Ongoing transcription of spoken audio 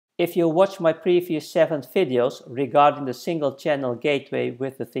If you watch my previous 7 videos regarding the single channel gateway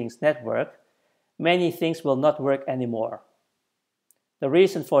with the Things network, many things will not work anymore. The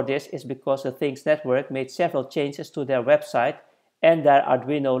reason for this is because the Things network made several changes to their website and their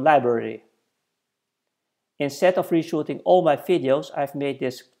Arduino library. Instead of reshooting all my videos, I've made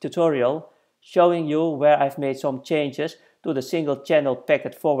this tutorial showing you where I've made some changes to the single channel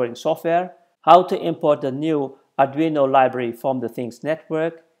packet forwarding software, how to import the new Arduino library from the Things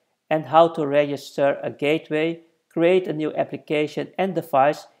network, and how to register a gateway, create a new application and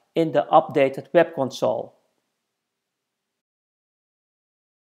device in the updated web console.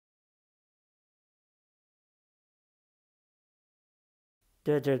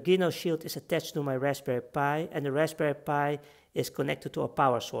 The Arduino shield is attached to my Raspberry Pi, and the Raspberry Pi is connected to a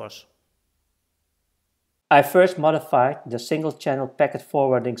power source. I first modified the single channel packet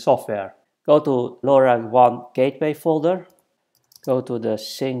forwarding software. Go to Lora 1 gateway folder, go to the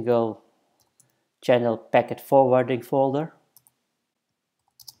single channel packet forwarding folder,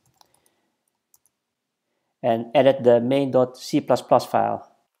 and edit the main.c++ file.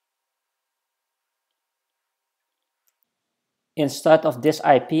 Instead of this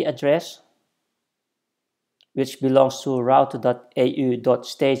IP address, which belongs to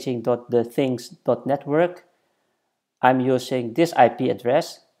router.au.staging.thethings.network, I'm using this IP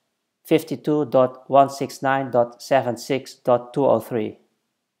address, 52.169.76.203.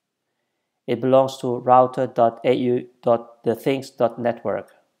 It belongs to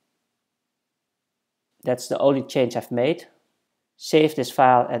router.au.thethings.network. That's the only change I've made. Save this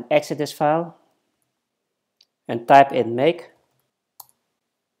file and exit this file, and type in make.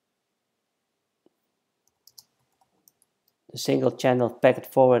 The single channel packet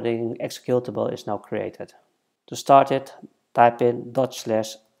forwarding executable is now created. To start it, type in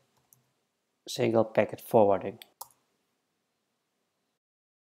 /single packet forwarding.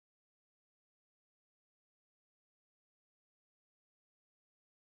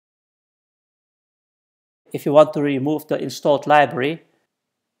 If you want to remove the installed library,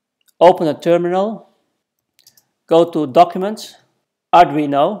 open a terminal, go to Documents,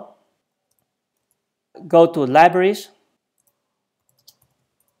 Arduino, go to Libraries,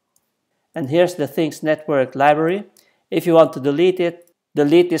 and here's the Things network library. If you want to delete it,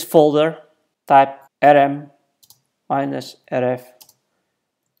 delete this folder, type rm-rf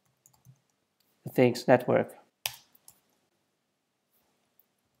Things network.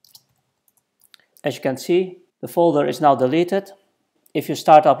 As you can see, the folder is now deleted. If you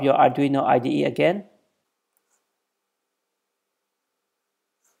start up your Arduino IDE again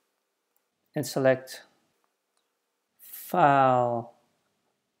and select File,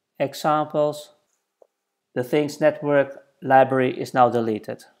 Examples, the Things network library is now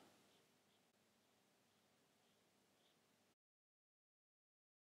deleted.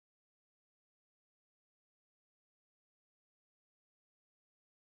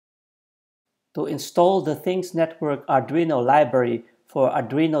 To install the Things network Arduino library for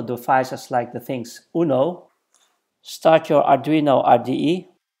Arduino devices like the Things Uno, start your Arduino IDE,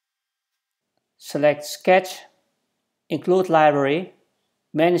 select Sketch, Include Library,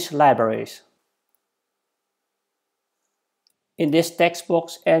 Manage Libraries. In this text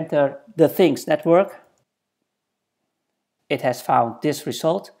box, enter the Things network. It has found this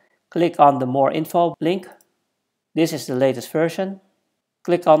result. Click on the More Info link. This is the latest version.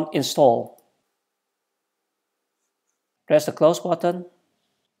 Click on Install. Press the Close button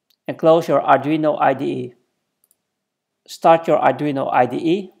and close your Arduino IDE. Start your Arduino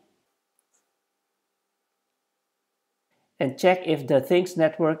IDE and check if the Things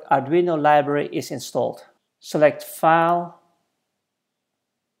network Arduino library is installed. Select File,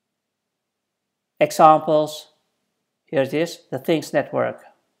 Examples. Here it is, the Things network.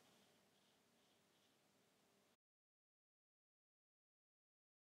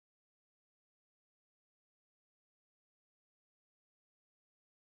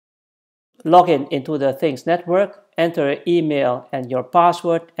 Log in into the Things network, enter your email and your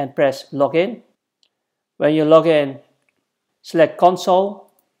password and press Login. When you log in, select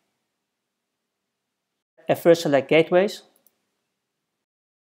Console and first select Gateways.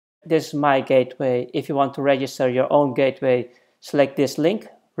 This is my gateway. If you want to register your own gateway, select this link,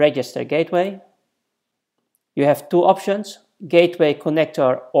 Register Gateway. You have two options, Gateway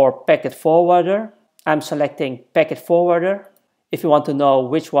Connector or Packet Forwarder. I'm selecting Packet Forwarder. If you want to know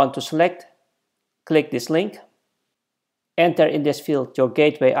which one to select, click this link. Enter in this field your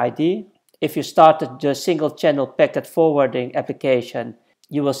gateway ID. If you started the single channel packet forwarding application,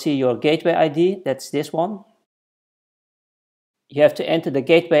 you will see your gateway ID, that's this one. You have to enter the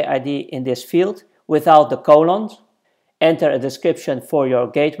gateway ID in this field without the colons. Enter a description for your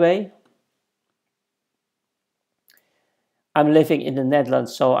gateway. I'm living in the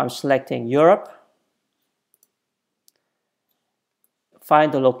Netherlands, so I'm selecting Europe.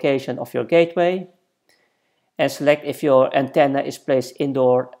 Find the location of your gateway and select if your antenna is placed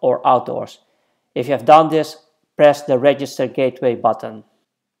indoor or outdoors. If you have done this, press the Register Gateway button.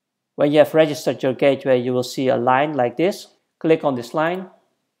 When you have registered your gateway, you will see a line like this. Click on this line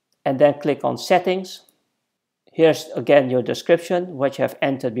and then click on Settings. Here's again your description, what you have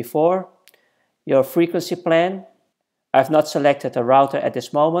entered before, your frequency plan. I've not selected a router at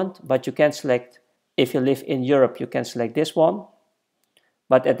this moment, but you can select, if you live in Europe, you can select this one.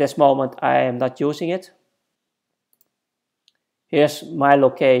 But at this moment, I am not using it. Here's my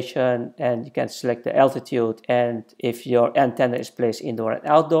location, and you can select the altitude and if your antenna is placed indoor and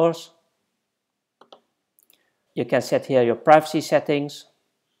outdoors. You can set here your privacy settings.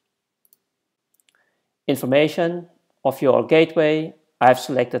 Information of your gateway. I've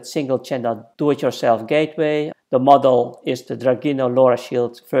selected single channel do-it-yourself gateway. The model is the Arduino Lora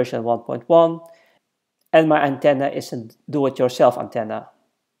Shield version 1.1 and my antenna is a do-it-yourself antenna.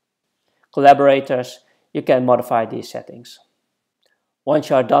 Collaborators, you can modify these settings. Once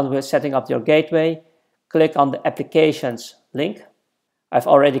you are done with setting up your gateway, click on the Applications link. I've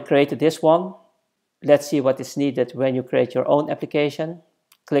already created this one. Let's see what is needed when you create your own application.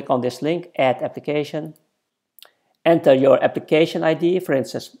 Click on this link, Add Application. Enter your application ID, for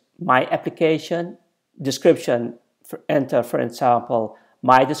instance, My Application. Description, enter, for example,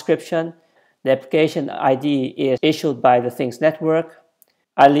 My Description. The application ID is issued by the Things Network.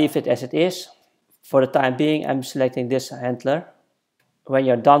 I leave it as it is. For the time being, I'm selecting this handler. When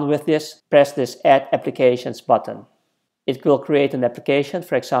you're done with this, press this Add Applications button. It will create an application.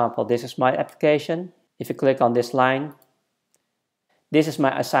 For example, this is my application. If you click on this line, this is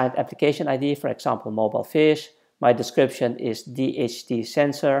my assigned application ID, for example, Mobilefish. My description is DHT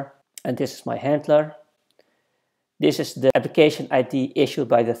sensor, and this is my handler. This is the application ID issued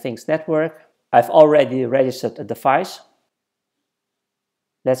by the Things Network. I've already registered a device.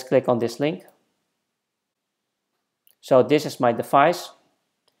 Let's click on this link. So this is my device.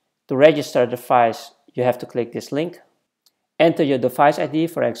 To register a device, you have to click this link. Enter your device ID,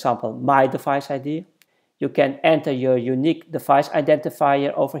 for example, my device ID. You can enter your unique device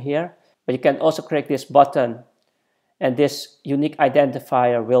identifier over here, but you can also click this button and this unique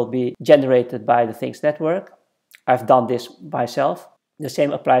identifier will be generated by the Things Network. I've done this myself. The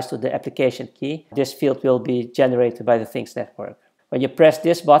same applies to the application key. This field will be generated by the Things Network. When you press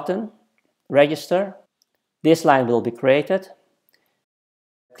this button, register, this line will be created.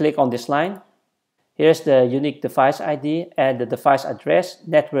 Click on this line. Here's the unique device ID and the device address,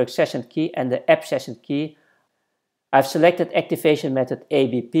 network session key, and the app session key. I've selected activation method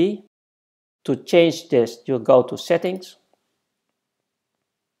ABP. To change this, you go to Settings.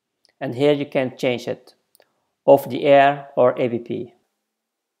 And here you can change it, over the air or ABP.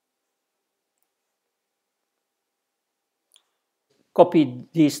 Copy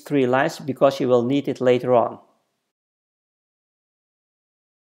these 3 lines because you will need it later on.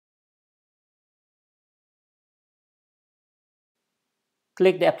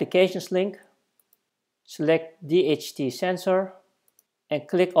 Click the Applications link, select DHT sensor, and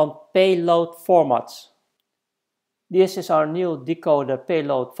click on Payload Formats. This is our new decoder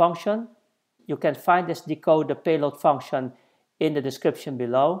payload function. You can find this decoder payload function in the description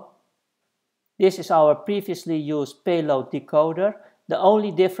below. This is our previously used payload decoder. The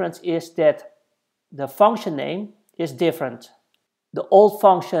only difference is that the function name is different. The old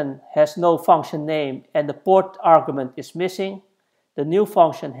function has no function name and the port argument is missing. The new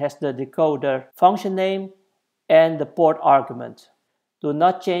function has the decoder function name and the port argument. Do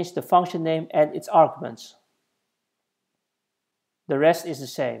not change the function name and its arguments. The rest is the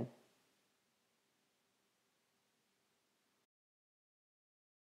same.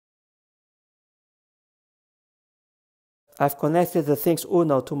 I've connected the Things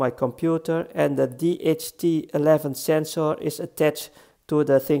Uno to my computer and the DHT11 sensor is attached to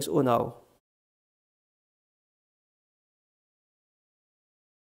the Things Uno.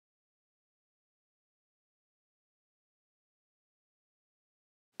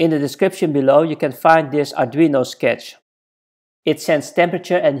 In the description below, you can find this Arduino sketch. It sends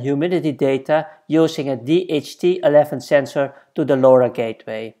temperature and humidity data using a DHT11 sensor to the Lora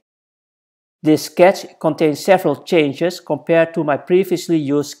gateway. This sketch contains several changes compared to my previously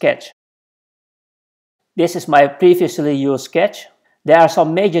used sketch. This is my previously used sketch. There are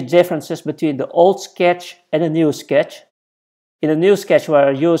some major differences between the old sketch and the new sketch. In the new sketch, we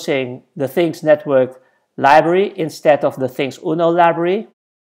are using the Things Network library instead of the Things Uno library.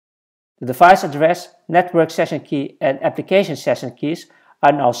 The device address, network session key and application session keys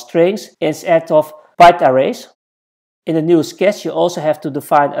are now strings instead of byte arrays. In the new sketch, you also have to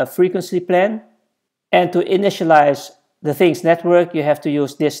define a frequency plan. And to initialize the things network, you have to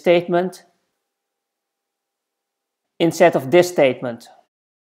use this statement instead of this statement.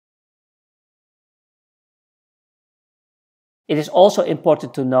 It is also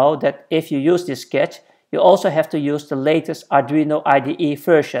important to know that if you use this sketch, you also have to use the latest Arduino IDE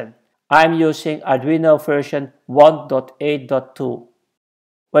version. I'm using Arduino version 1.8.2.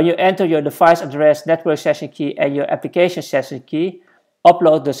 When you enter your device address, network session key and your application session key,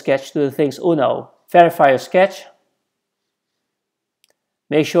 upload the sketch to the Things Uno. Verify your sketch.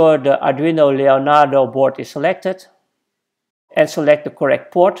 Make sure the Arduino Leonardo board is selected and select the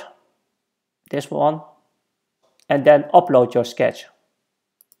correct port, this one, and then upload your sketch.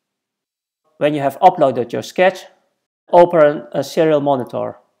 When you have uploaded your sketch, open a serial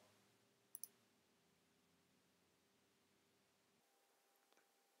monitor.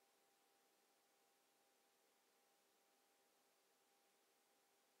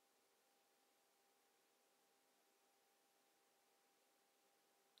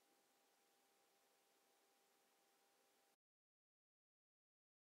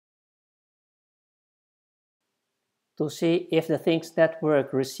 To see if the Things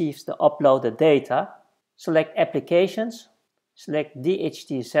network receives the uploaded data, select Applications, select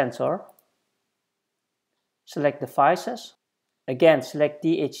DHT Sensor, select Devices, again select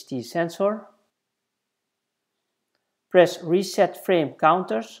DHT Sensor, press Reset Frame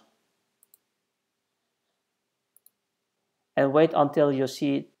Counters, and wait until you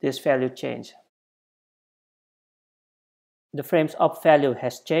see this value change. The frames up value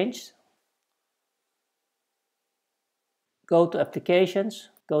has changed. Go to Applications,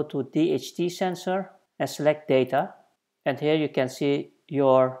 go to DHT Sensor and select Data. And here you can see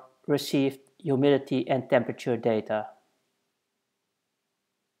your received humidity and temperature data.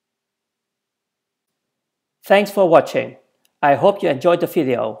 Thanks for watching. I hope you enjoyed the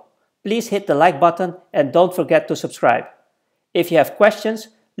video. Please hit the like button and don't forget to subscribe. If you have questions,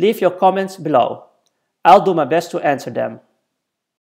 leave your comments below. I'll do my best to answer them.